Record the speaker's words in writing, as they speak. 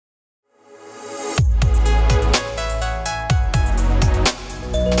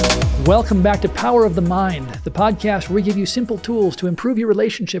Welcome back to Power of the Mind, the podcast where we give you simple tools to improve your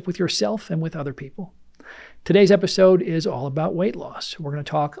relationship with yourself and with other people. Today's episode is all about weight loss. We're going to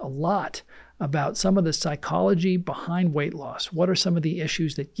talk a lot about some of the psychology behind weight loss. What are some of the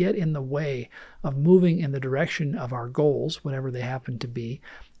issues that get in the way of moving in the direction of our goals, whatever they happen to be?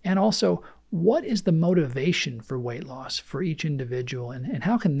 And also, what is the motivation for weight loss for each individual, and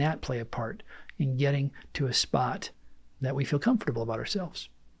how can that play a part in getting to a spot that we feel comfortable about ourselves?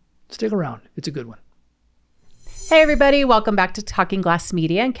 Stick around. It's a good one. Hey, everybody. Welcome back to Talking Glass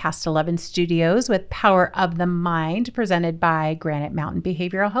Media and Cast 11 Studios with Power of the Mind, presented by Granite Mountain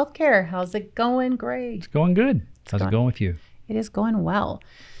Behavioral Healthcare. How's it going, Greg? It's going good. How's it going with you? It is going well.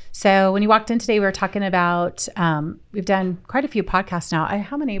 So when you walked in today, we were talking about, we've done quite a few podcasts now.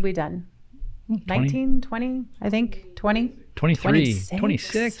 How many have we done? 19, 20, I think, 20? 23,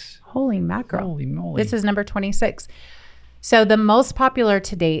 26. Holy mackerel. Holy moly. This is number 26. So the most popular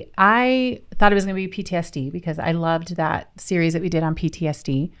to date, I thought it was going to be PTSD because I loved that series that we did on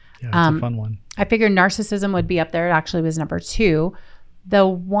PTSD. Yeah, that's a fun one. I figured narcissism would be up there. It actually was number 2. The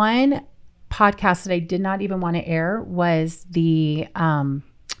one podcast that I did not even want to air was the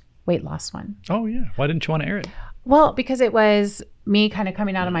weight loss one. Oh, yeah. Why didn't you want to air it? Well, because it was me kind of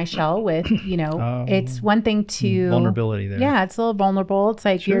coming out of my shell with, it's one thing to... Vulnerability there. Yeah, it's a little vulnerable. It's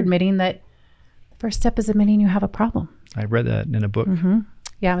like you're admitting that the first step is admitting you have a problem. I read that in a book. Mm-hmm.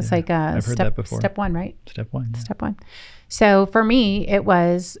 Yeah, it was like I've heard that before. Step 1, right? Step 1. Yeah. Step 1. So for me, it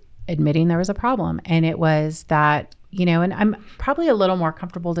was admitting there was a problem. And it was that, and I'm probably a little more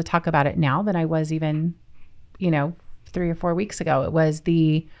comfortable to talk about it now than I was even, 3 or 4 weeks ago. It was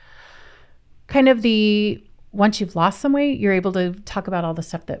the kind of once you've lost some weight, you're able to talk about all the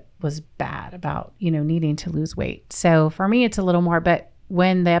stuff that was bad about, needing to lose weight. So for me, it's a little more, but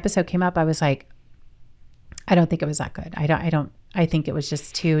when the episode came up, I was like, I don't think it was that good. I think it was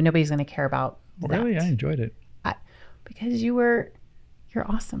just nobody's going to care about that. Really? I enjoyed it. Because you're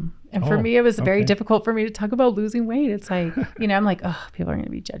awesome. And for me, it was very difficult for me to talk about losing weight. It's like, I'm like, oh, people are going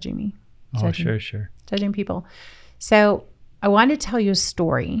to be judging me. Sure. Judging people. So I wanted to tell you a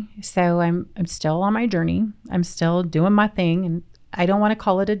story. So I'm still on my journey. I'm still doing my thing. And I don't want to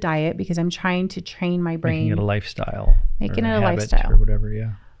call it a diet because I'm trying to train my brain. Making it a lifestyle. Making it a lifestyle. Or whatever,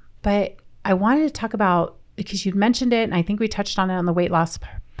 yeah. But I wanted to talk about, because you'd mentioned it, and I think we touched on it on the weight loss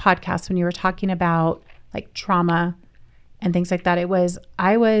podcast when you were talking about like trauma and things like that.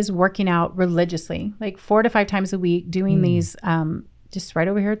 I was working out religiously, like 4 to 5 times a week, doing these, just right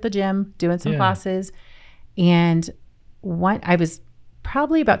over here at the gym, doing some classes. And I was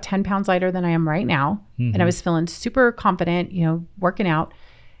probably about 10 pounds lighter than I am right now. Mm-hmm. And I was feeling super confident, working out.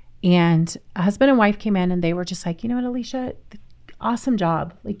 And a husband and wife came in and they were just like, you know what, Alicia, awesome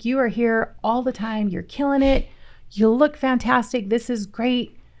job. Like, you are here all the time. You're killing it. You look fantastic. This is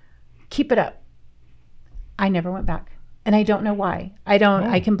great. Keep it up. I never went back. And I don't know why.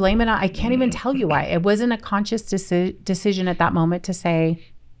 I can blame it on, I can't even tell you why. It wasn't a conscious decision at that moment to say,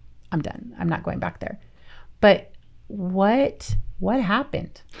 I'm done. I'm not going back there. But what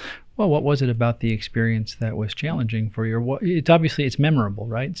happened? Well, what was it about the experience that was challenging for you? It's memorable,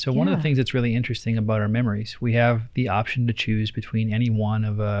 right? So one of the things that's really interesting about our memories, we have the option to choose between any one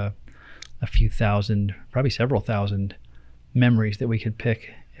of a few thousand, probably several thousand memories that we could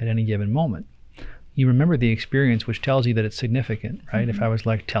pick at any given moment. You remember the experience, which tells you that it's significant, right? Mm-hmm. If I was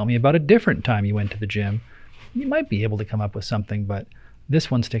like, tell me about a different time you went to the gym, you might be able to come up with something, but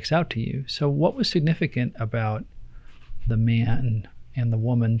this one sticks out to you. So what was significant about the man and the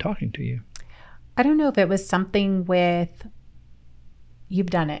woman talking to you? I don't know if it was something with, you've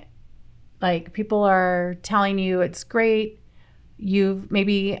done it. Like, people are telling you it's great. You've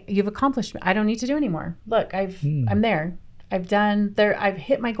accomplished it. I don't need to do anymore. Look, I'm there. I've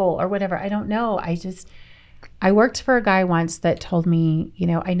hit my goal or whatever. I don't know. I worked for a guy once that told me,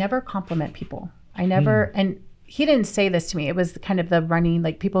 I never compliment people. I never, and he didn't say this to me. It was kind of the running,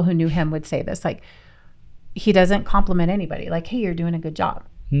 like, people who knew him would say this, like, he doesn't compliment anybody. Like, hey, you're doing a good job.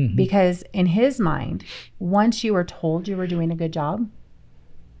 Mm-hmm. Because in his mind, once you were told you were doing a good job,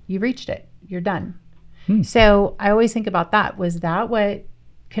 you reached it. You're done. So I always think about that. Was that what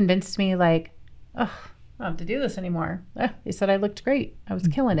convinced me, like, oh, I don't have to do this anymore? They said I looked great. I was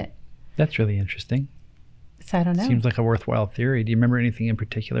killing it. That's really interesting. So I don't know. Seems like a worthwhile theory. Do you remember anything in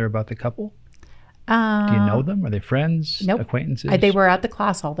particular about the couple? Do you know them? Are they friends? Nope. Acquaintances? They were at the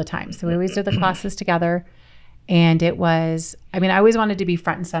class all the time. So we always did the classes together. And it was, I always wanted to be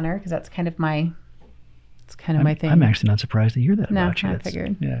front and center because that's kind of my thing. I'm actually not surprised to hear that about you. I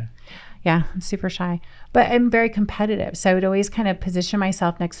figured. Yeah. Yeah, I'm super shy, but I'm very competitive. So I would always kind of position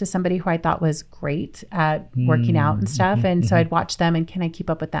myself next to somebody who I thought was great at working out and stuff. And so I'd watch them and can I keep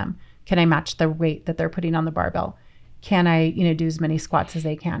up with them? Can I match the weight that they're putting on the barbell? Can I, do as many squats as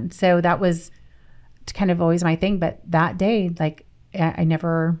they can? So that was kind of always my thing. But that day, like I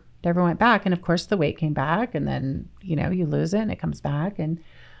never went back. And of course the weight came back, and then, you lose it and it comes back. And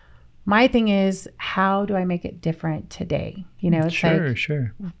my thing is, how do I make it different today? It's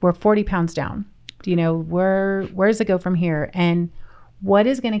sure. We're 40 pounds down. Where does it go from here? And what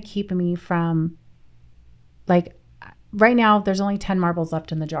is going to keep me from, like, right now there's only 10 marbles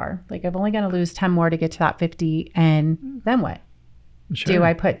left in the jar. Like, I've only got to lose 10 more to get to that 50. And then what? Sure. Do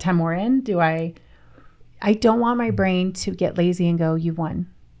I put 10 more in? I don't want my brain to get lazy and go, you've won.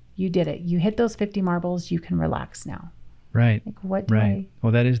 You did it. You hit those 50 marbles. You can relax now. Right. Like, what do I...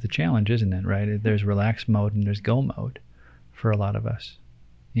 Well, that is the challenge, isn't it? Right. There's relax mode and there's go mode for a lot of us.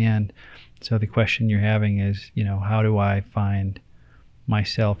 And so the question you're having is, how do I find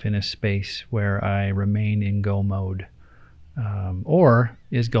myself in a space where I remain in go mode? Or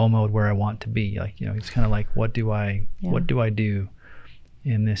is go mode where I want to be? Like, it's kind of like, what do I do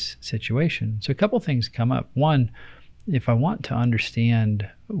in this situation? So a couple things come up. One, if I want to understand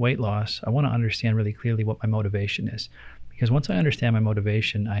weight loss, I want to understand really clearly what my motivation is. Because once I understand my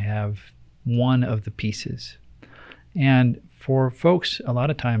motivation, I have one of the pieces. And for folks, a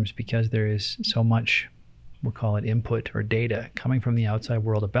lot of times, because there is so much, we'll call it input or data coming from the outside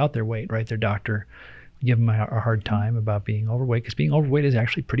world about their weight, right? Their doctor give them a hard time about being overweight, because being overweight is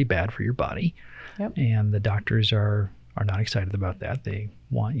actually pretty bad for your body. Yep. And the doctors are not excited about that. They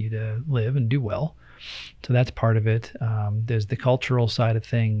want you to live and do well. So that's part of it. There's the cultural side of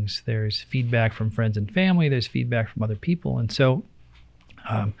things. There's feedback from friends and family. There's feedback from other people. And so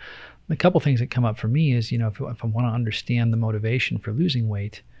the couple things that come up for me is, if I want to understand the motivation for losing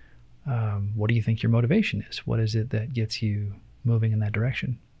weight, what do you think your motivation is? What is it that gets you moving in that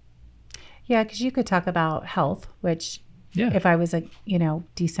direction? Yeah, because you could talk about health, which if I was a,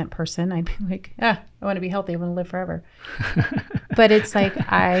 decent person, I'd be like, I want to be healthy. I want to live forever. But it's like,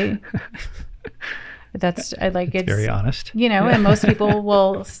 it's very honest. And most people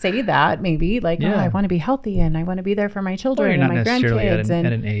will say that maybe like, I want to be healthy and I want to be there for my children and my grandkids. You're not necessarily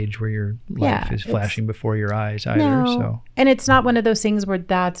at an age where your life is flashing before your eyes either. No. So. And it's not one of those things where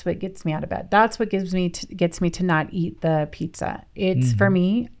that's what gets me out of bed. That's what gets me to not eat the pizza. It's for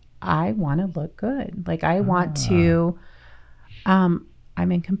me, I want to look good. Like, I want to, I'm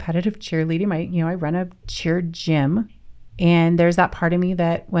in competitive cheerleading. I run a cheer gym. And there's that part of me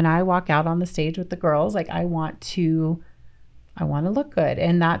that when I walk out on the stage with the girls, like, I want to look good.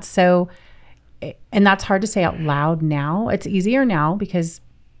 And that's hard to say out loud now. It's easier now because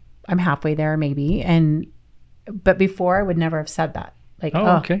I'm halfway there maybe. But before I would never have said that. Like,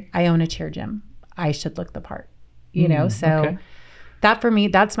 okay. I own a cheer gym. I should look the part, so that for me,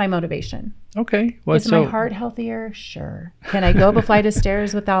 that's my motivation. Okay. Is my heart healthier? Sure. Can I go up a flight of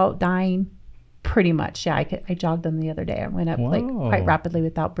stairs without dying? Pretty much. Yeah. I jogged them the other day. I went up like quite rapidly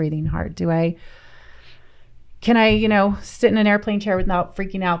without breathing hard. Can I, sit in an airplane chair without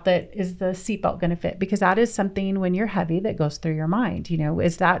freaking out that is the seatbelt going to fit? Because that is something when you're heavy that goes through your mind,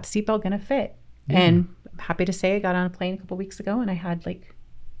 is that seatbelt going to fit? Yeah. And I'm happy to say I got on a plane a couple weeks ago and I had like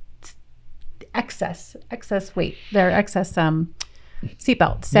excess weight there, excess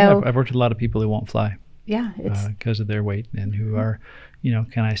seatbelt. So I've worked with a lot of people who won't fly. Yeah. It's because of their weight and who are,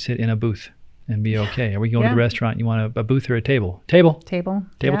 can I sit in a booth and be okay? Are we going to the restaurant? You want a booth or a table? Table.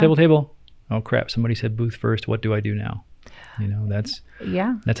 Oh crap, somebody said booth first. What do I do now? That's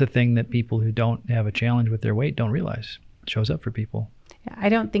a thing that people who don't have a challenge with their weight don't realize. It shows up for people. I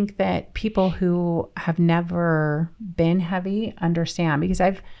don't think that people who have never been heavy understand, because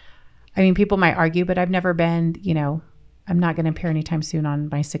people might argue, but I've never been, I'm not going to appear anytime soon on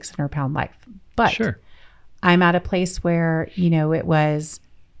my 600-pound life. But sure. I'm at a place where, it was,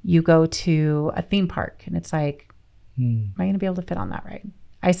 you go to a theme park and it's like, am I going to be able to fit on that ride?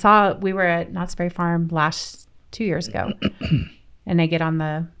 We were at Knott's Berry Farm 2 years ago and I get on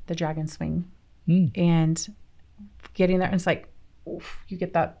the dragon swing and getting there. And it's like, oof, you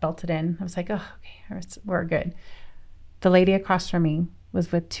get that belted in. I was like, oh, okay, we're good. The lady across from me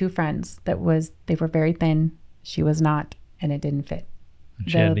was with two friends they were very thin. She was not, and it didn't fit.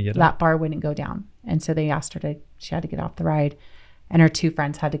 That bar wouldn't go down. And so they asked her she had to get off the ride, and her two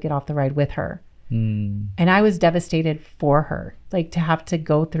friends had to get off the ride with her. And I was devastated for her, like, to have to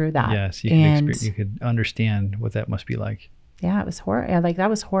go through that. Yes, you could understand what that must be like. Yeah, it was horrible. Like, that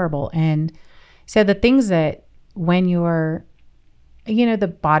was horrible. And so the things that when you're,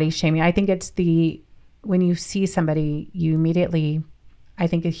 the body shaming, I think it's when you see somebody, you immediately, I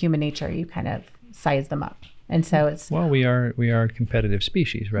think of human nature, you kind of size them up. And so it's... Well, we are a competitive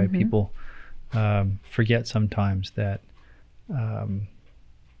species, right? Mm-hmm. People forget sometimes that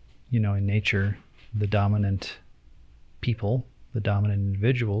in nature, the dominant people, the dominant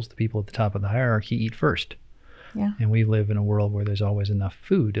individuals, the people at the top of the hierarchy eat first. Yeah. And we live in a world where there's always enough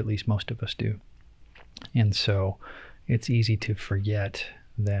food, at least most of us do. And so it's easy to forget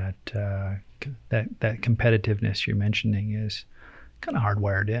that that competitiveness you're mentioning is kind of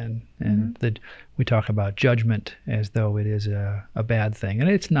hardwired in. And that we talk about judgment as though it is a bad thing. And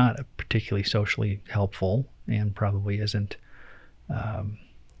it's not particularly socially helpful, and probably isn't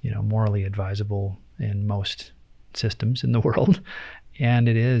morally advisable in most systems in the world. And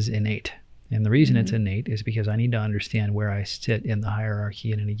it is innate. And the reason it's innate is because I need to understand where I sit in the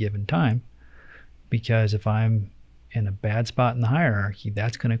hierarchy at any given time. Because if I'm in a bad spot in the hierarchy,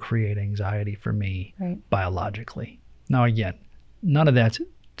 that's going to create anxiety for me biologically. Now, again, none of that's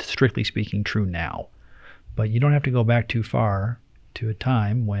strictly speaking true now. But you don't have to go back too far to a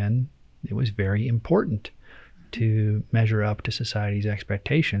time when it was very important to measure up to society's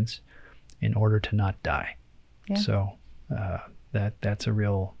expectations in order to not die. Yeah. So that's a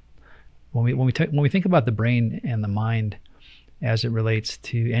real... When we think about the brain and the mind as it relates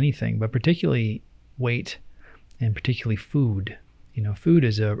to anything, but particularly weight and particularly food, food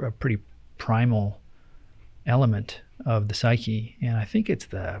is a pretty primal element of the psyche, and I think it's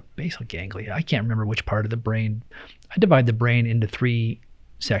the basal ganglia. I can't remember which part of the brain. I divide the brain into 3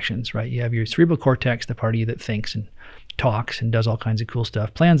 sections, right? You have your cerebral cortex, the part of you that thinks and talks and does all kinds of cool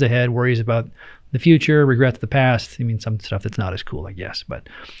stuff, plans ahead, worries about the future, regrets the past. I mean, some stuff that's not as cool, I guess, but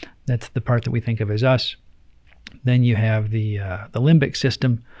that's the part that we think of as us. Then you have the limbic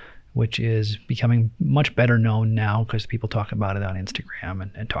system, which is becoming much better known now because people talk about it on Instagram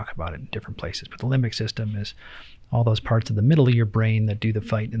and talk about it in different places. But the limbic system is all those parts of the middle of your brain that do the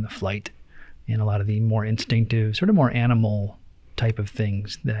fight and the flight and a lot of the more instinctive, sort of more animal type of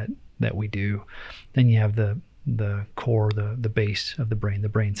things that we do. Then you have the core, the base of the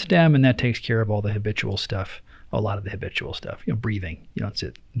brain stem, and that takes care of all the habitual stuff, a lot of the habitual stuff. Breathing. You don't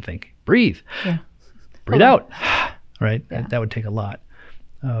sit and think, breathe. Yeah. Breathe out. Right? Yeah. That would take a lot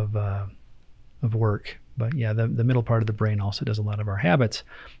of work. But yeah, the middle part of the brain also does a lot of our habits,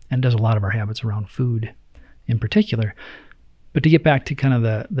 and does a lot of our habits around food in particular. But to get back to kind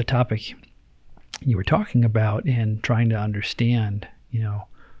of the topic you were talking about and trying to understand,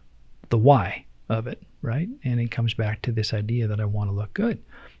 the why of it, right? And it comes back to this idea that I want to look good.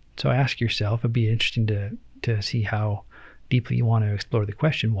 So ask yourself, it'd be interesting to see how deeply you want to explore the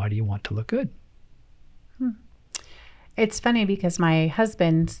question, why do you want to look good? It's funny because my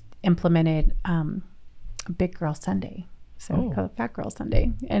husband implemented Big Girl Sunday. So we call it Fat Girl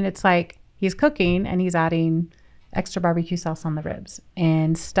Sunday. And it's like he's cooking and he's adding extra barbecue sauce on the ribs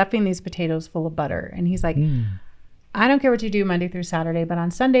and stuffing these potatoes full of butter. And he's like, I don't care what you do Monday through Saturday, but on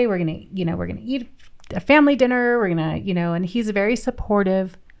Sunday we're going to eat a family dinner. We're going to, and he's very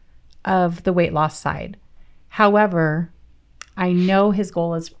supportive of the weight loss side. However, I know his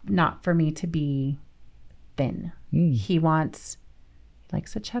goal is not for me to be thin. He likes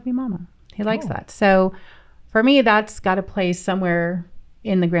a chubby mama. He likes that. So for me, that's got to place somewhere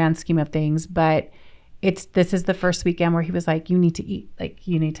in the grand scheme of things. But this is the first weekend where he was like, you need to eat,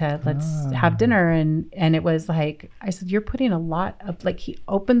 let's have dinner. And it was like, I said, you're putting a lot of, he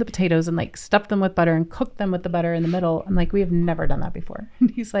opened the potatoes and stuffed them with butter and cooked them with the butter in the middle. I'm like, we have never done that before.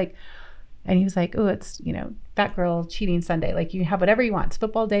 And he was like, oh, it's, fat girl cheating Sunday. You can have whatever you want. It's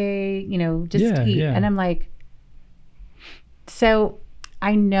football day, just eat. Yeah. And I'm like, so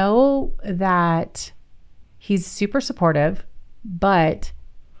I know that he's super supportive, but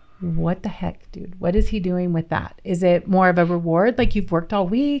what the heck, dude? What is he doing with that? Is it more of a reward? You've worked all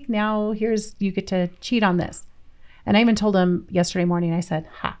week. Now you get to cheat on this. And I even told him yesterday morning, I said,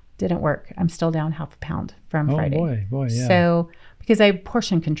 didn't work. I'm still down 0.5 pound from Friday. Boy, yeah. So, because I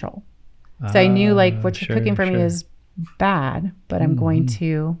portion control. So I knew what you're cooking for me is bad, but I'm going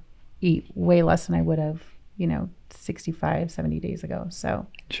to eat way less than I would have, 65, 70 days ago. So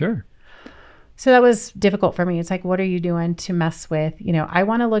sure. So that was difficult for me. It's like, what are you doing to mess with, I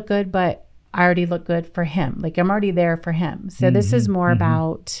want to look good, but I already look good for him. I'm already there for him. So this is more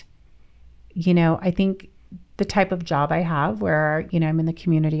about, I think the type of job I have where, I'm in the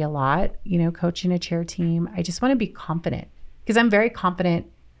community a lot, coaching a cheer team. I just want to be confident because I'm very confident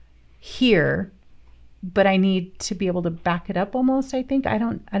here, but I need to be able to back it up almost, I think. I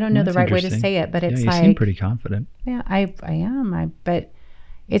don't know the right way to say it, but it's you seem pretty confident. Yeah, I am. But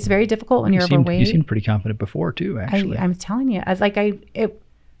it's very difficult when you're overweight. You seemed pretty confident before too, actually. I'm telling you, I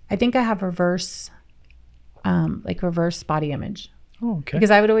think I have reverse body image. Oh, okay.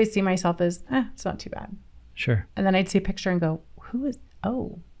 Because I would always see myself as, it's not too bad. Sure. And then I'd see a picture and go,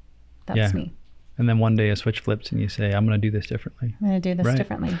 that's me. And then one day a switch flips and you say, I'm going to do this differently. I'm going to do this Right.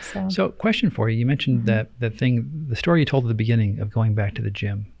 differently. So question for you. You mentioned that the story you told at the beginning of going back to the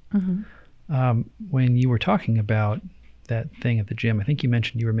gym. When you were talking about that thing at the gym, I think you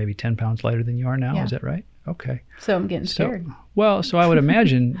mentioned you were maybe 10 pounds lighter than you are now. Yeah. Is that right? Okay. So I'm getting scared. So I would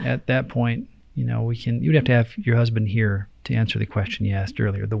imagine at that point, you'd have to have your husband here to answer the question you asked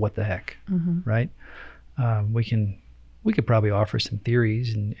earlier, the what the heck, right? We could probably offer some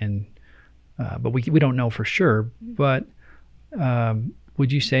theories but we don't know for sure. But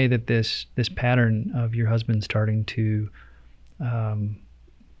would you say that this pattern of your husband starting to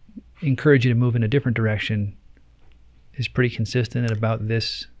encourage you to move in a different direction is pretty consistent at about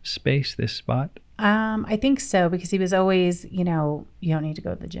this space, this spot? I think so, because he was always, you don't need to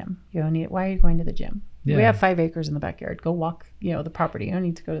go to the gym. Why are you going to the gym? Yeah. We have 5 acres in the backyard. Go walk, the property. You don't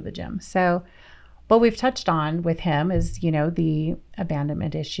need to go to the gym. So what we've touched on with him is, the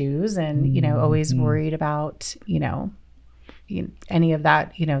abandonment issues and, always worried about, any of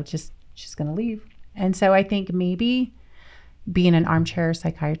that, just she's going to leave. And so I think maybe being an armchair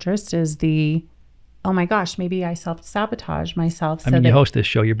psychiatrist is oh my gosh, maybe I self-sabotage myself. You host this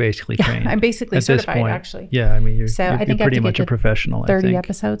show, you're basically trained. I'm basically at certified, this point. actually. Yeah, I think you're pretty much a professional, 30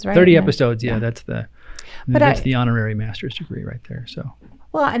 episodes, right? 30 episodes, yeah. That's the honorary master's degree right there. So.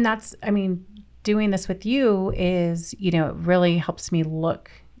 Well, and doing this with you is, it really helps me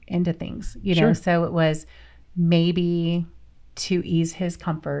look into things, Sure. So it was maybe to ease his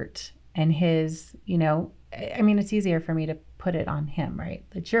comfort and his, it's easier for me to put it on him, right?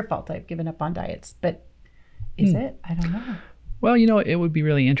 It's your fault I've given up on diets, but is it? I don't know. Well, it would be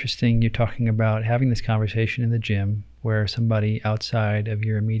really interesting. You're talking about having this conversation in the gym where somebody outside of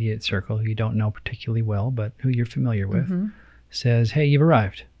your immediate circle who you don't know particularly well, but who you're familiar with, says, hey, you've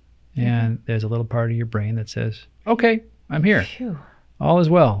arrived. And there's a little part of your brain that says, okay, I'm here. Phew. All is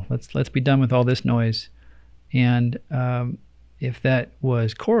well. Let's be done with all this noise. And if that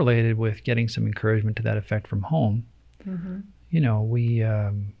was correlated with getting some encouragement to that effect from home, we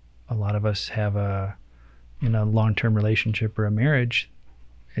a lot of us have a long-term relationship or a marriage.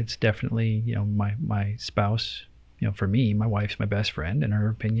 It's definitely my spouse. For me, my wife's my best friend, and her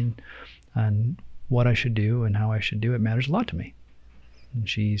opinion on what I should do and how I should do it matters a lot to me. And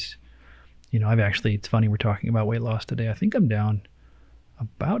she's, it's funny, we're talking about weight loss today. I think I'm down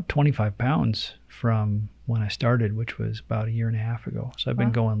about 25 pounds from when I started, which was about 1.5 years ago. So I've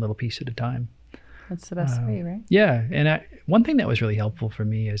been going a little piece at a time. That's the best way, right? Yeah. And one thing that was really helpful for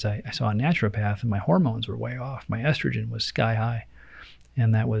me is I saw a naturopath and my hormones were way off. My estrogen was sky high,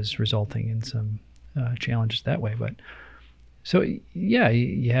 and that was resulting in some challenges that way. But so, yeah,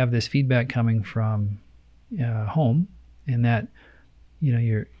 you have this feedback coming from home, and that,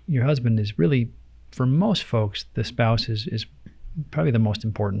 your husband is really, for most folks, the spouse is probably the most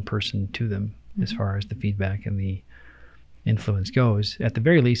important person to them as far as the feedback and the influence goes. At the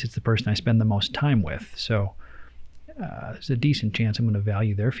very least, it's the person I spend the most time with. So there's a decent chance I'm going to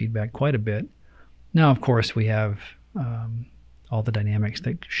value their feedback quite a bit. Now, of course, we have all the dynamics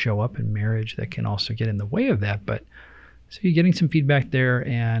that show up in marriage that can also get in the way of that. But so you're getting some feedback there,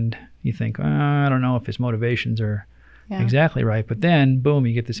 and you think, I don't know if his motivations are exactly right. But then, boom,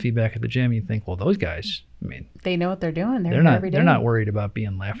 you get this feedback at the gym. You think, well, those guys, they know what they're doing. They're not. every day. They're not worried about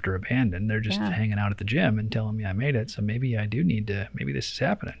being left or abandoned. They're just hanging out at the gym and telling me I made it. So maybe I do need to. Maybe this is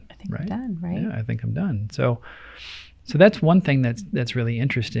happening. I think I'm done. Right? Yeah, I think I'm done. So that's one thing that's really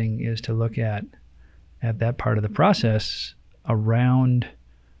interesting, is to look at that part of the process around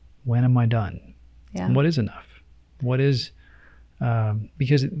when am I done? Yeah. And what is enough? What is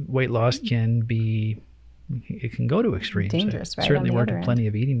because weight loss can be. It can go to extremes. Dangerous, right? Certainly worked with plenty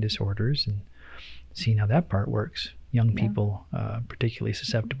of eating disorders and seen how that part works. Young people, particularly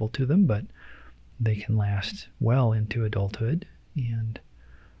susceptible to them, but they can last well into adulthood, and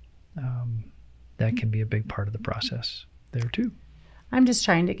that can be a big part of the process there too. I'm just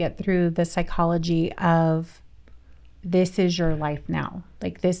trying to get through the psychology of, this is your life now.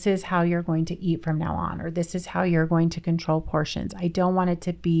 Like, this is how you're going to eat from now on, or this is how you're going to control portions. I don't want it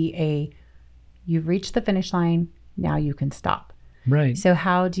to be you've reached the finish line, now you can stop. Right. So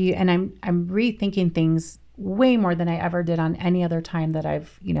how do you, and I'm rethinking things way more than I ever did on any other time that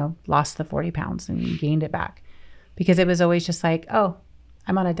I've, lost the 40 pounds and gained it back, because it was always just like, oh,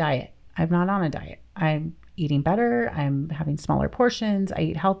 I'm on a diet. I'm not on a diet. I'm eating better. I'm having smaller portions. I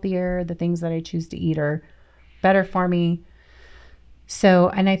eat healthier. The things that I choose to eat are better for me. So,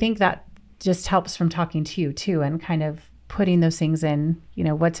 and I think that just helps from talking to you too, and kind of putting those things in,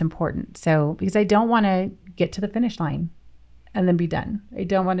 what's important. So, because I don't want to get to the finish line and then be done. I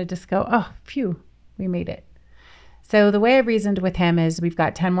don't want to just go, oh, phew, we made it. So the way I've reasoned with him is we've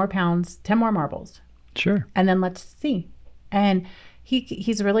got 10 more pounds, 10 more marbles. Sure. And then let's see. And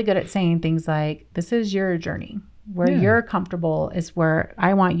he's really good at saying things like, this is your journey. Where you're comfortable is where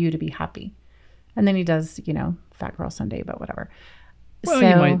I want you to be happy. And then he does, fat girl Sunday, but whatever.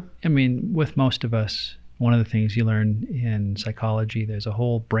 Well, with most of us, one of the things you learn in psychology, there's a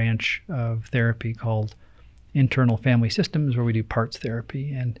whole branch of therapy called internal family systems where we do parts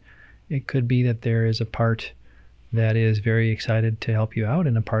therapy. And it could be that there is a part that is very excited to help you out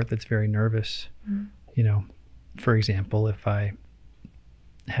and a part that's very nervous. Mm-hmm. For example, if I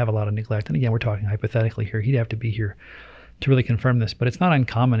have a lot of neglect, and again, we're talking hypothetically here, he'd have to be here to really confirm this, but it's not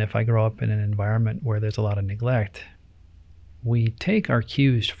uncommon if I grow up in an environment where there's a lot of neglect. We take our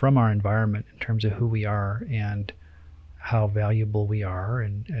cues from our environment in terms of who we are and how valuable we are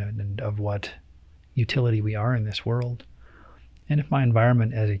and of what utility we are in this world. And if my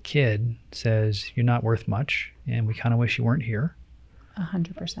environment as a kid says you're not worth much and we kind of wish you weren't here,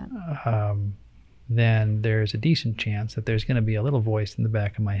 100%, then there's a decent chance that there's going to be a little voice in the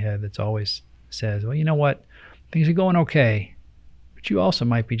back of my head that's always says, well, you know what, things are going okay, but you also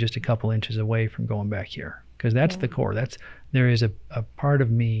might be just a couple inches away from going back here. Because that's the core. There is a part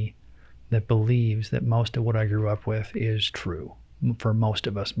of me that believes that most of what I grew up with is true for most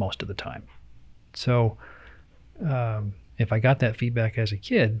of us most of the time. So if I got that feedback as a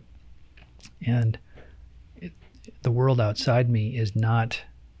kid and the world outside me is not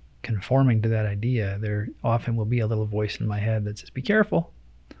conforming to that idea, there often will be a little voice in my head that says, be careful,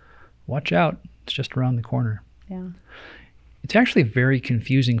 watch out, it's just around the corner. Yeah. It's actually very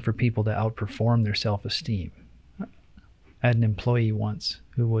confusing for people to outperform their self-esteem. I had an employee once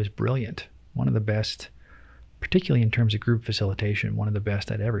who was brilliant, one of the best, particularly in terms of group facilitation, one of the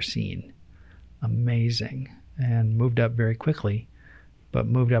best I'd ever seen. Amazing. And moved up very quickly, but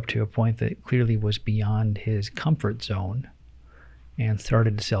moved up to a point that clearly was beyond his comfort zone and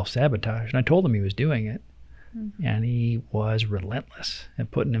started to self-sabotage. And I told him he was doing it. Mm-hmm. And he was relentless at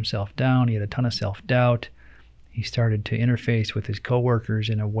putting himself down. He had a ton of self-doubt. He started to interface with his coworkers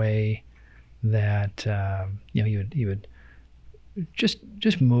in a way that he would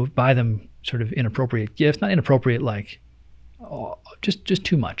just move by them sort of inappropriate gifts, not inappropriate like just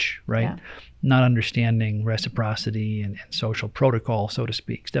too much, right? Yeah. Not understanding reciprocity and social protocol, so to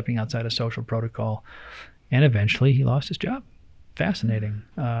speak, stepping outside of social protocol, and eventually he lost his job. Fascinating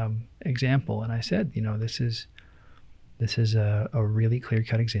example. And I said, this is a really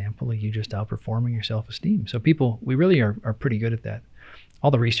clear-cut example of you just outperforming your self-esteem. So people, we really are pretty good at that.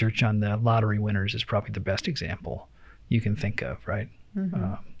 All the research on the lottery winners is probably the best example you can think of, right?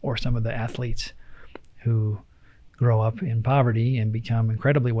 Mm-hmm. Or some of the athletes who grow up in poverty and become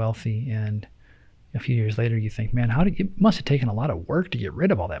incredibly wealthy, and a few years later you think, man, it must have taken a lot of work to get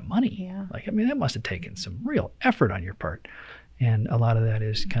rid of all that money. Yeah. That must have taken some real effort on your part. And a lot of that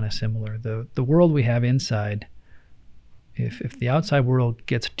is kind of similar. The world we have inside, if the outside world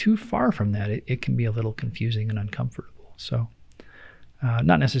gets too far from that, it can be a little confusing and uncomfortable. So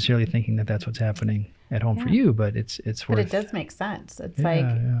not necessarily thinking that that's what's happening at home for you, but it's worth. But it does make sense. It's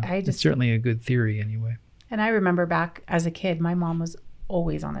it's certainly a good theory anyway. And I remember back as a kid, my mom was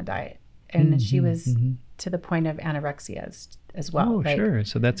always on a diet, and she was to the point of anorexia as well. Oh, sure.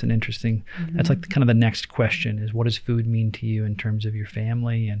 So that's an interesting, that's like kind of the next question is, what does food mean to you in terms of your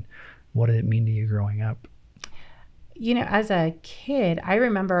family, and what did it mean to you growing up? As a kid, I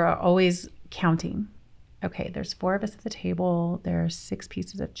remember always counting. Okay, there's 4 of us at the table. There's 6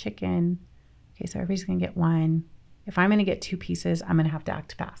 pieces of chicken. Okay, so everybody's going to get 1. If I'm going to get 2 pieces, I'm going to have to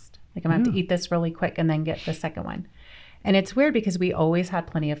act fast. Like I'm going to have to eat this really quick and then get the second one. And it's weird because we always had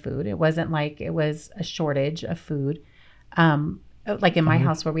plenty of food. It wasn't like it was a shortage of food. Like in my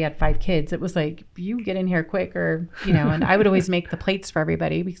house where we had 5 kids, it was like, you get in here quick, or, and I would always make the plates for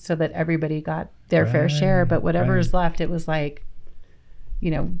everybody so that everybody got their fair share. But whatever is left, it was like,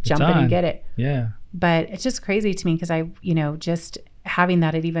 jump in and get it. Yeah. But it's just crazy to me because I, just having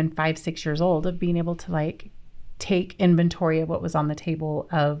that at even 5, 6 years old, of being able to like take inventory of what was on the table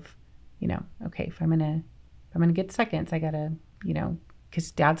of, okay, if I'm going to get seconds, I got to,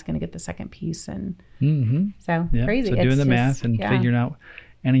 because dad's going to get the second piece. And so crazy. So doing the math and figuring out,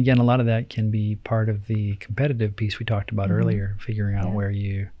 and again, a lot of that can be part of the competitive piece we talked about earlier, figuring out where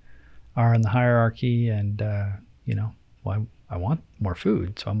you are in the hierarchy and, well, I want more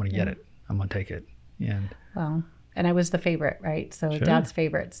food, so I'm going to get it. I'm going to take it. And I was the favorite, right? So dad's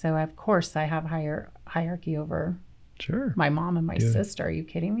favorite. So of course I have hierarchy over my mom and my sister. Are you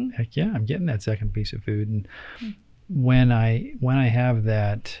kidding me? Heck yeah, I'm getting that second piece of food. And when I have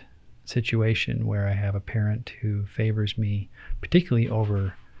that situation where I have a parent who favors me, particularly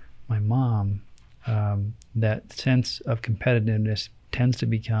over my mom, that sense of competitiveness tends to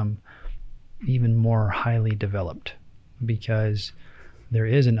become even more highly developed because there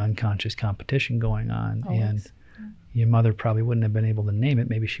is an unconscious competition going on. Always. And your mother probably wouldn't have been able to name it.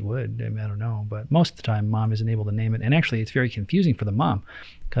 Maybe she would. I mean, I don't know. But most of the time, mom isn't able to name it. And actually, it's very confusing for the mom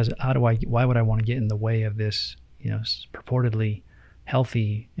because why would I want to get in the way of this, purportedly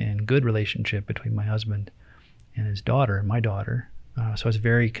healthy and good relationship between my husband and his daughter, my daughter. So it's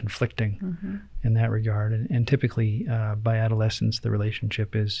very conflicting in that regard. And typically, by adolescence, the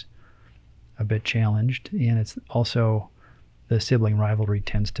relationship is a bit challenged. And it's also, the sibling rivalry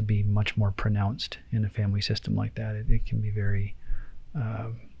tends to be much more pronounced in a family system like that. It can be very,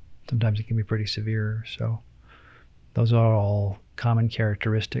 sometimes it can be pretty severe. So those are all common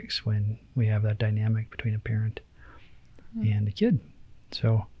characteristics when we have that dynamic between a parent and a kid.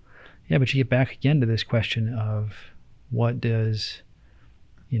 So, yeah, but you get back again to this question of what does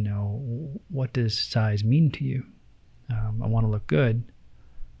size mean to you? I want to look good.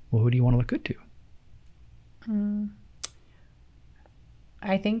 Well, who do you want to look good to?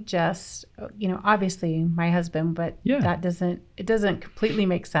 I think just, obviously my husband, but it doesn't completely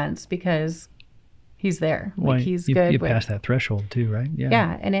make sense because he's there. Well, he's you good. You pass that threshold too, right? Yeah.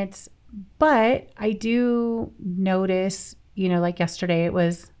 Yeah. And but I do notice, like yesterday it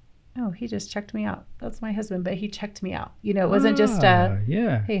was, oh, he just checked me out. That's my husband, but he checked me out. It wasn't just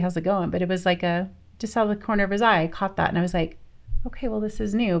hey, how's it going? But it was like just out of the corner of his eye, I caught that. And I was like, okay, well, this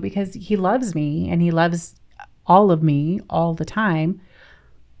is new because he loves me and he loves all of me all the time.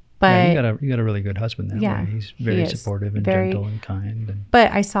 But you got a really good husband that way. He's very supportive and gentle and kind.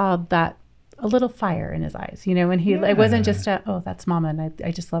 But I saw that a little fire in his eyes, and it wasn't just oh, that's mama and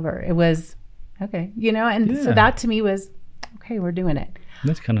I just love her. It was, okay, so that to me was, okay, we're doing it.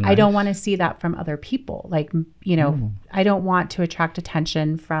 That's kind of nice. I don't want to see that from other people. Like, I don't want to attract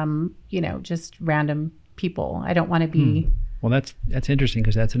attention from, just random people. I don't want to be. Well, that's interesting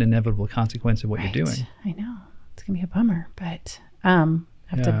because that's an inevitable consequence of what you're doing. I know. It's going to be a bummer, but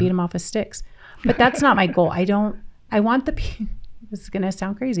have to beat him off with sticks. But that's not my goal. I want this is going to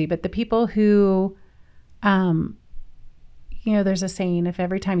sound crazy, but the people who, there's a saying, if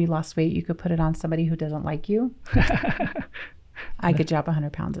every time you lost weight, you could put it on somebody who doesn't like you, I could drop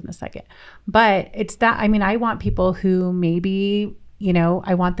 100 pounds in a second. But it's that, I want people who maybe,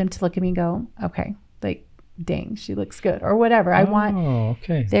 I want them to look at me and go, okay, like, dang, she looks good or whatever.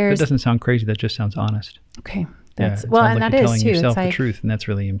 Okay. That doesn't sound crazy. That just sounds honest. Okay. That's and that is telling yourself the truth, and that's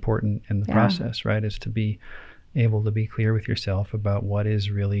really important in the process, right? Is to be able to be clear with yourself about what's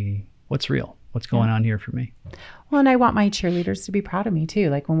real, what's going on here for me. Well, and I want my cheerleaders to be proud of me too.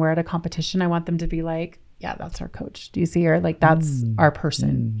 Like when we're at a competition, I want them to be like, yeah, that's our coach. Do you see her? Like that's our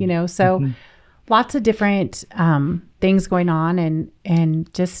person, So lots of different things going on,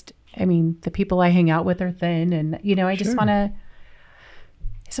 and just, the people I hang out with are thin, and I just want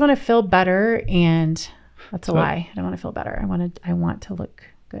to feel better. And that's a lie. I don't want to feel better. I want to look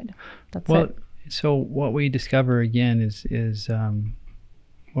good. That's it. So what we discover again is or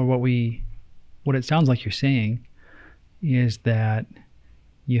what it sounds like you're saying is that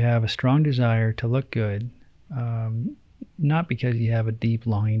you have a strong desire to look good, not because you have a deep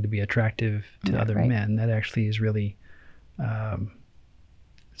longing to be attractive to other men. That actually is really, it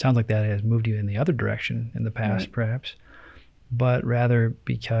sounds like that has moved you in the other direction in the past, perhaps. But rather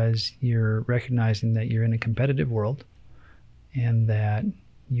because you're recognizing that you're in a competitive world and that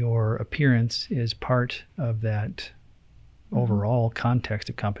your appearance is part of that overall context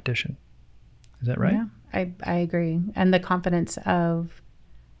of competition. Is that right? Yeah, I agree. And the confidence of,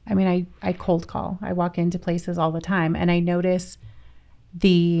 I cold call. I walk into places all the time and I notice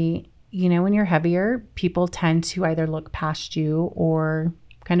when you're heavier, people tend to either look past you or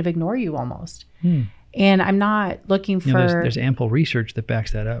kind of ignore you almost. And I'm not looking for... there's ample research that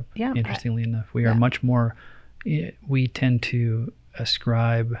backs that up, interestingly enough. We are much more... We tend to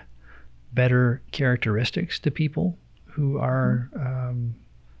ascribe better characteristics to people who are,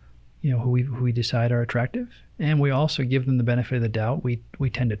 who we decide are attractive. And we also give them the benefit of the doubt. We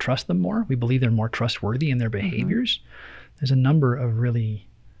tend to trust them more. We believe they're more trustworthy in their behaviors. There's a number of really...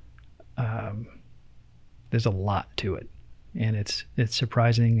 there's a lot to it. And it's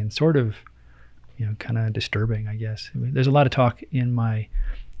surprising and sort of... kind of disturbing, I guess. There's a lot of talk in my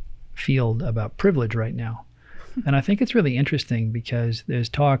field about privilege right now. And I think it's really interesting because there's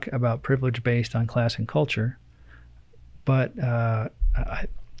talk about privilege based on class and culture, but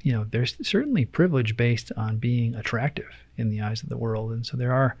there's certainly privilege based on being attractive in the eyes of the world. And so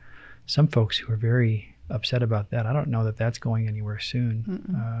there are some folks who are very upset about that. I don't know that that's going anywhere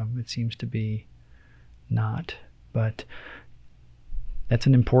soon. It seems to be not, but that's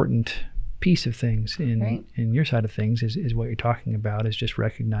an important piece of things in your side of things is what you're talking about, is just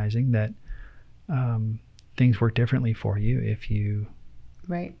recognizing that things work differently for you if you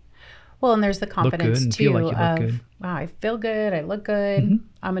well, and there's the confidence and too feel like you look good. Wow, I feel good, I look good. Mm-hmm.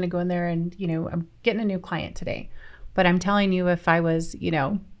 I'm going to go in there and, I'm getting a new client today. But I'm telling you, if I was,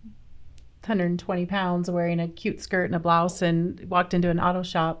 120 pounds wearing a cute skirt and a blouse and walked into an auto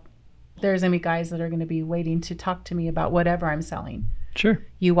shop, there's going to be guys that are going to be waiting to talk to me about whatever I'm selling. Sure.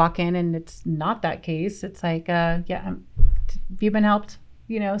 You walk in and it's not that case. It's like, have you been helped?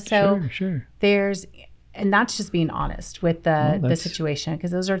 So Sure. and that's just being honest with the situation,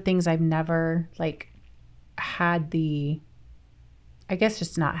 because those are things I've never had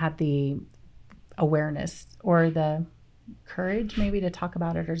not had the awareness or the courage maybe to talk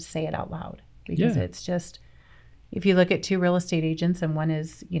about it or to say it out loud, because it's just, if you look at two real estate agents and one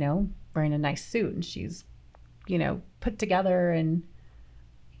is, wearing a nice suit and she's, put together, and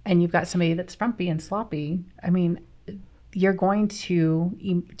you've got somebody that's frumpy and sloppy, I mean, you're going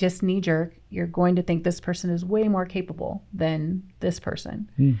to just knee jerk. You're going to think this person is way more capable than this person.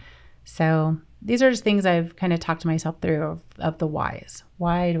 So these are just things I've kind of talked to myself through of the whys.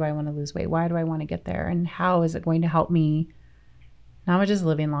 Why do I want to lose weight? Why do I want to get there? And how is it going to help me, not just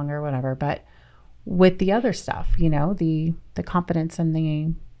living longer, whatever, but with the other stuff, the confidence and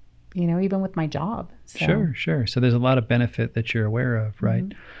the, even with my job. So. Sure. So there's a lot of benefit that you're aware of, right?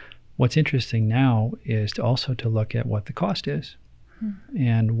 Mm-hmm. What's interesting now is to look at what the cost is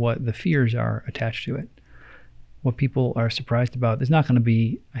and what the fears are attached to it. What people are surprised about. There's not going to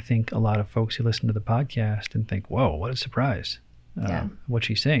be, I think, a lot of folks who listen to the podcast and think, whoa, what a surprise. What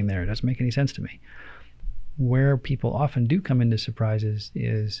she's saying there doesn't make any sense to me. Where people often do come into surprises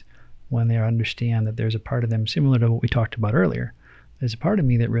is when they understand that there's a part of them similar to what we talked about earlier. There's a part of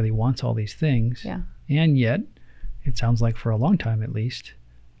me that really wants all these things. Yeah. And yet, it sounds like for a long time at least,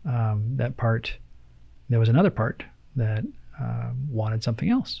 there was another part that wanted something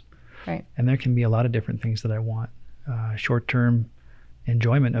else. Right. And there can be a lot of different things that I want. Short-term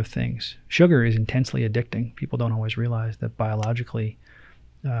enjoyment of things. Sugar is intensely addicting. People don't always realize that biologically,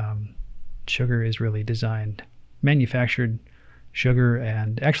 sugar is really manufactured sugar,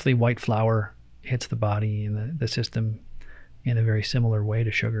 and actually white flour hits the body and the system in a very similar way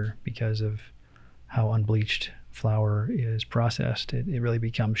to sugar because of how unbleached flour is processed. It really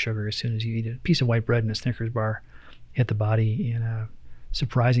becomes sugar as soon as you eat it. A piece of white bread and a Snickers bar hit the body in a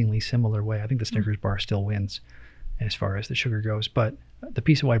surprisingly similar way. I think the Snickers bar still wins as far as the sugar goes, but the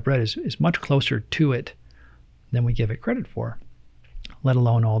piece of white bread is much closer to it than we give it credit for, let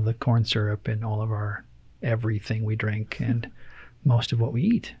alone all the corn syrup and all of our everything we drink and most of what we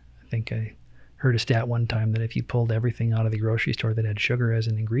eat. I think I heard a stat one time that if you pulled everything out of the grocery store that had sugar as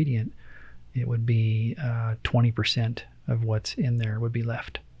an ingredient, it would be 20% of what's in there would be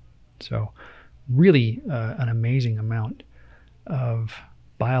left. So really an amazing amount of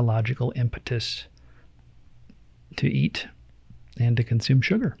biological impetus to eat and to consume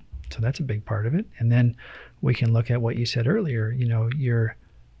sugar. So that's a big part of it. And then we can look at what you said earlier,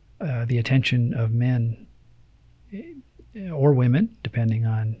 the attention of men or women, depending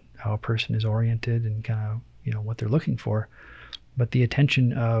on how a person is oriented and kind of, what they're looking for. But the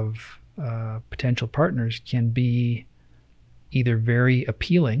attention of potential partners can be either very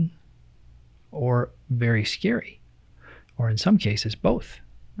appealing or very scary, or in some cases both.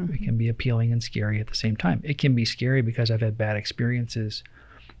 Mm-hmm. It can be appealing and scary at the same time. It can be scary because I've had bad experiences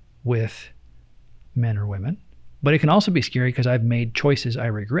with men or women, but it can also be scary because I've made choices I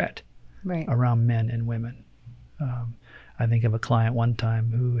regret around men and women. I think of a client one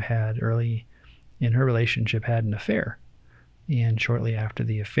time who had early in her relationship had an affair, and shortly after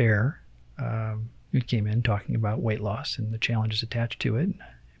the affair, we came in talking about weight loss and the challenges attached to it,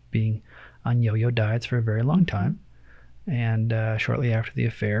 being on yo-yo diets for a very long time. And shortly after the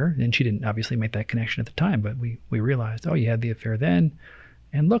affair, and she didn't obviously make that connection at the time, but we realized, you had the affair then.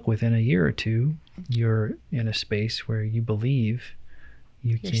 And look, within a year or two, you're in a space where you believe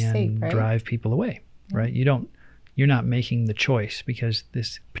you're can safe, right? Drive people away, right? You're not making the choice, because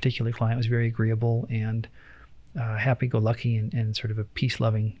this particular client was very agreeable and happy-go-lucky and sort of a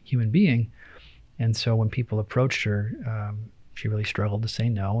peace-loving human being. And so when people approached her, she really struggled to say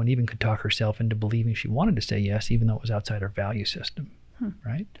no, and even could talk herself into believing she wanted to say yes, even though it was outside her value system,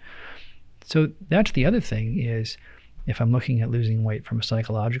 right? So that's the other thing is, if I'm looking at losing weight from a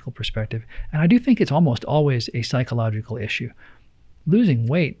psychological perspective, and I do think it's almost always a psychological issue. Losing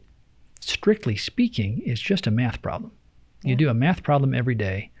weight, strictly speaking, is just a math problem. You do a math problem every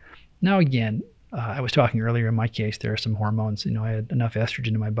day. Now, again, I was talking earlier, in my case, there are some hormones. I had enough estrogen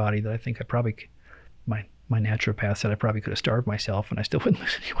in my body that I think I probably, my my naturopath said I probably could have starved myself and I still wouldn't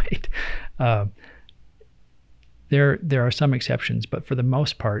lose any weight. There are some exceptions, but for the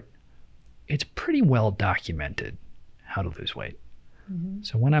most part, it's pretty well documented how to lose weight. Mm-hmm.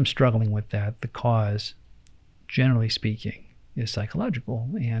 So when I'm struggling with that, the cause, generally speaking, is psychological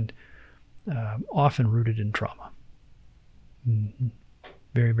and often rooted in trauma. Mm-hmm.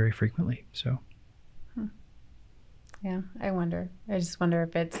 Very, very frequently. So. Yeah, I wonder. I just wonder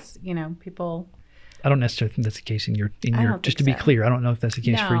if it's, people. I don't necessarily think that's the case in your just to be so. Clear, I don't know if that's the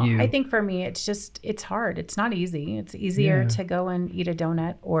case for you. I think for me, it's hard. It's not easy. It's easier to go and eat a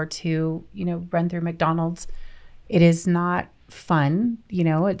donut or to, run through McDonald's. It is not fun.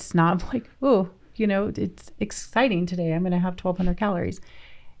 It's not like, it's exciting today. I'm going to have 1,200 calories.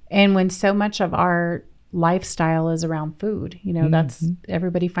 And when so much of our lifestyle is around food, that's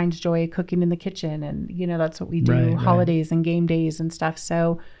everybody finds joy cooking in the kitchen, and that's what we do, holidays and game days and stuff.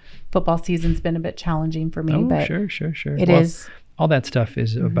 So football season's been a bit challenging for me, but sure. It is. All that stuff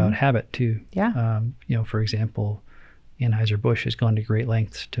is about habit too. Yeah. For example, Anheuser-Busch has gone to great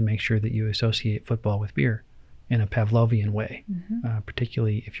lengths to make sure that you associate football with beer in a Pavlovian way,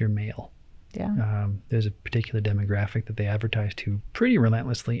 particularly if you're male. Yeah. There's a particular demographic that they advertise to pretty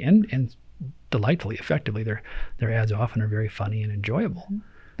relentlessly and delightfully effectively. Their ads often are very funny and enjoyable.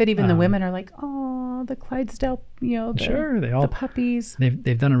 But even the women are like, oh, the Clydesdale, the puppies.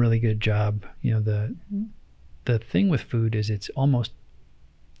 They've done a really good job. The thing with food is it's almost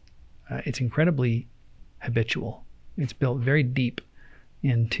it's incredibly habitual. It's built very deep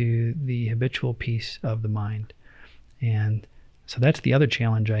into the habitual piece of the mind, and so that's the other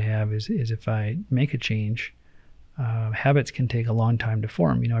challenge I have is if I make a change, habits can take a long time to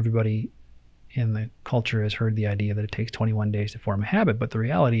form. Everybody in the culture has heard the idea that it takes 21 days to form a habit, but the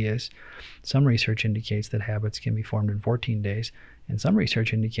reality is some research indicates that habits can be formed in 14 days, and some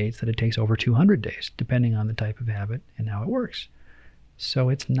research indicates that it takes over 200 days, depending on the type of habit and how it works. So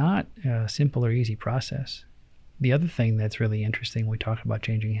it's not a simple or easy process. The other thing that's really interesting when we talk about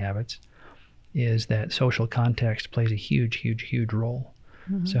changing habits is that social context plays a huge, huge, huge role.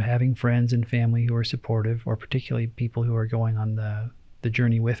 So having friends and family who are supportive, or particularly people who are going on the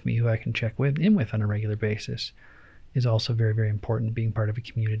journey with me, who I can check in with on a regular basis, is also very, very important. Being part of a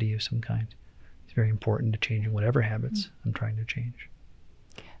community of some kind. It's very important to changing whatever habits I'm trying to change.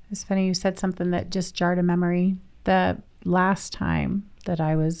 It's funny you said something that just jarred a memory. The last time that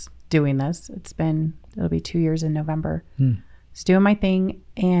I was doing this, it'll be 2 years in November. I was doing my thing,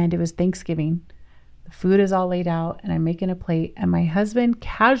 and it was Thanksgiving. The food is all laid out, and I'm making a plate, and my husband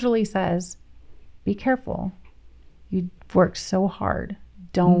casually says, "Be careful. You worked so hard.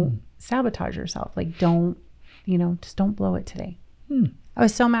 Don't sabotage yourself. Like, don't, just don't blow it today." I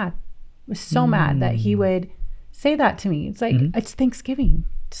was so mad. I was so mad that he would say that to me. It's like, it's Thanksgiving.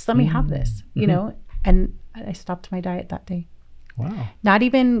 Just let me have this, and I stopped my diet that day. Wow. Not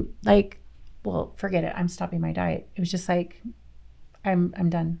even like, well, forget it. I'm stopping my diet. It was just like, I'm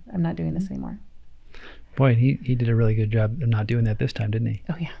done. I'm not doing this anymore. Boy, he did a really good job of not doing that this time, didn't he?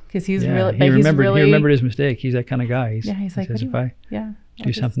 Oh yeah, because he remembered his mistake. He's that kind of guy. He's like, says, if I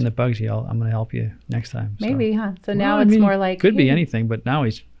do something that bugs you, I'm going to help you next time. Maybe, huh? So now it's more like, could be anything, but now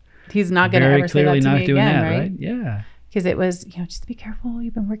he's not going to ever say that to me again, right? Yeah. Because it was, just be careful.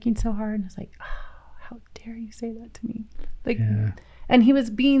 You've been working so hard. And I was like, oh, how dare you say that to me? Like, and he was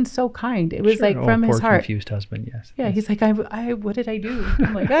being so kind. It was like from his heart. Confused husband, yes. Yeah, he's like, what did I do?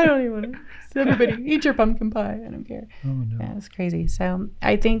 I'm like, I don't even know. Everybody, eat your pumpkin pie. I don't care. Oh, no. Yeah, it's crazy. So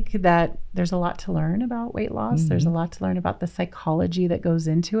I think that there's a lot to learn about weight loss. There's a lot to learn about the psychology that goes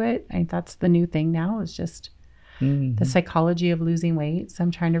into it. I think that's the new thing now, is just the psychology of losing weight. So I'm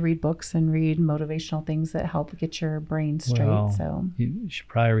trying to read books and read motivational things that help get your brain straight. Well, so you should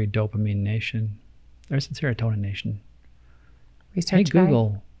probably read Dopamine Nation. There's Serotonin Nation. Research Hey,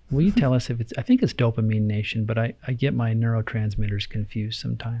 Google, will you tell us if I think it's Dopamine Nation, but I get my neurotransmitters confused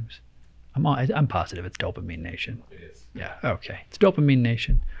sometimes. I'm positive it's Dopamine Nation. It is. Yeah, okay. It's Dopamine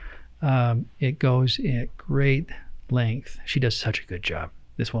Nation. It goes at great length. She does such a good job.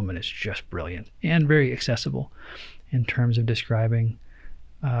 This woman is just brilliant and very accessible in terms of describing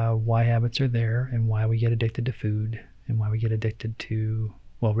why habits are there and why we get addicted to food and why we get addicted to,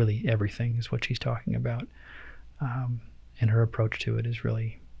 well, really everything is what she's talking about. And her approach to it is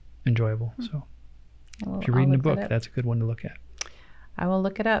really enjoyable. So if you're reading a book, that's a good one to look at. I will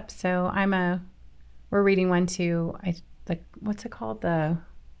look it up. So we're reading one too. What's it called?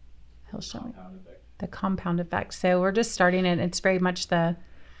 He'll show me. The compound effect. So we're just starting it. It's very much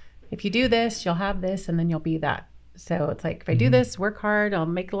if you do this, you'll have this, and then you'll be that. So it's like, if I do this, work hard, I'll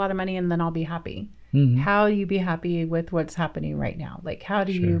make a lot of money, and then I'll be happy. How do you be happy with what's happening right now? Like, how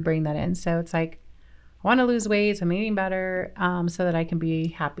do you bring that in? So it's like, I want to lose weight, so I'm eating better so that I can be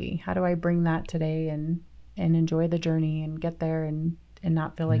happy. How do I bring that today and enjoy the journey and get there and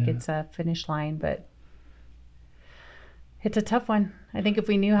not feel like it's a finish line? But it's a tough one. I think if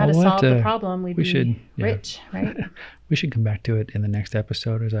we knew how to solve the problem, we'd be rich, right? We should come back to it in the next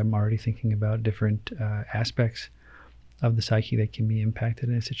episode, as I'm already thinking about different aspects of the psyche that can be impacted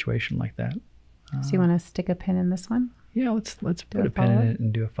in a situation like that. So you want to stick a pin in this one? Yeah, let's put a pin in it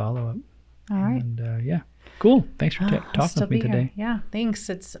and do a follow-up. All right. And yeah, cool. Thanks for talking with me today. Yeah, thanks.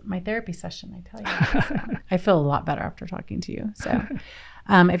 It's my therapy session, I tell you. So I feel a lot better after talking to you. So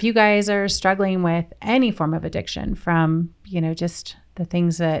if you guys are struggling with any form of addiction, from, just the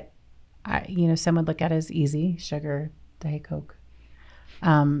things that, some would look at as easy, sugar, Diet Coke,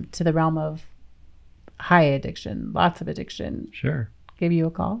 to the realm of high addiction, lots of addiction. Sure. Give you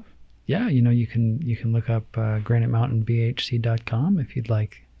a call. Yeah, you can look up granitemountainbhc.com if you'd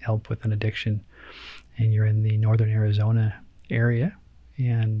like help with an addiction and you're in the northern Arizona area.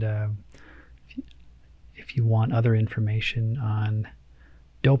 And if you want other information on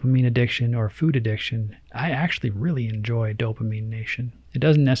dopamine addiction or food addiction, I actually really enjoy Dopamine Nation. It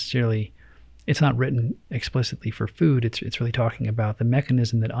doesn't necessarily, it's not written explicitly for food. It's really talking about the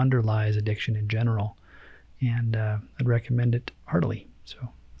mechanism that underlies addiction in general. And I'd recommend it heartily. So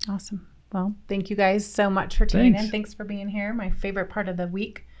awesome. Well, thank you guys so much for tuning in. Thanks for being here. My favorite part of the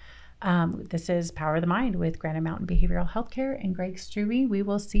week. This is Power of the Mind with Granite Mountain Behavioral Healthcare and Greg Struve. We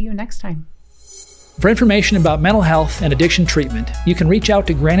will see you next time. For information about mental health and addiction treatment, you can reach out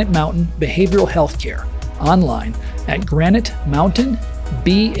to Granite Mountain Behavioral Healthcare online at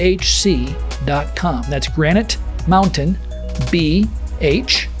granitemountainbhc.com. That's Granite Mountain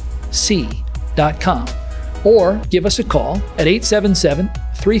BHC.com. Or give us a call at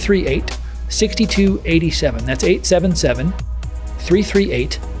 877-338-6287. That's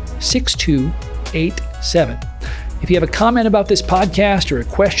 877-338-6287. If you have a comment about this podcast or a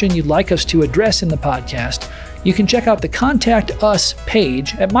question you'd like us to address in the podcast, you can check out the Contact Us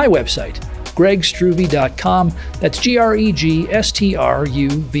page at my website, gregstruve.com. That's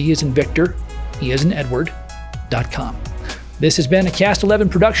GREGSTRUV as in Victor, E as in Edward.com. This has been a Cast 11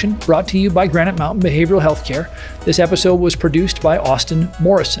 production brought to you by Granite Mountain Behavioral Healthcare. This episode was produced by Austin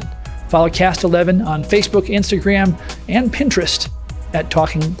Morrison. Follow Cast 11 on Facebook, Instagram, and Pinterest at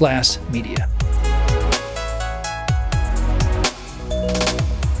Talking Glass Media.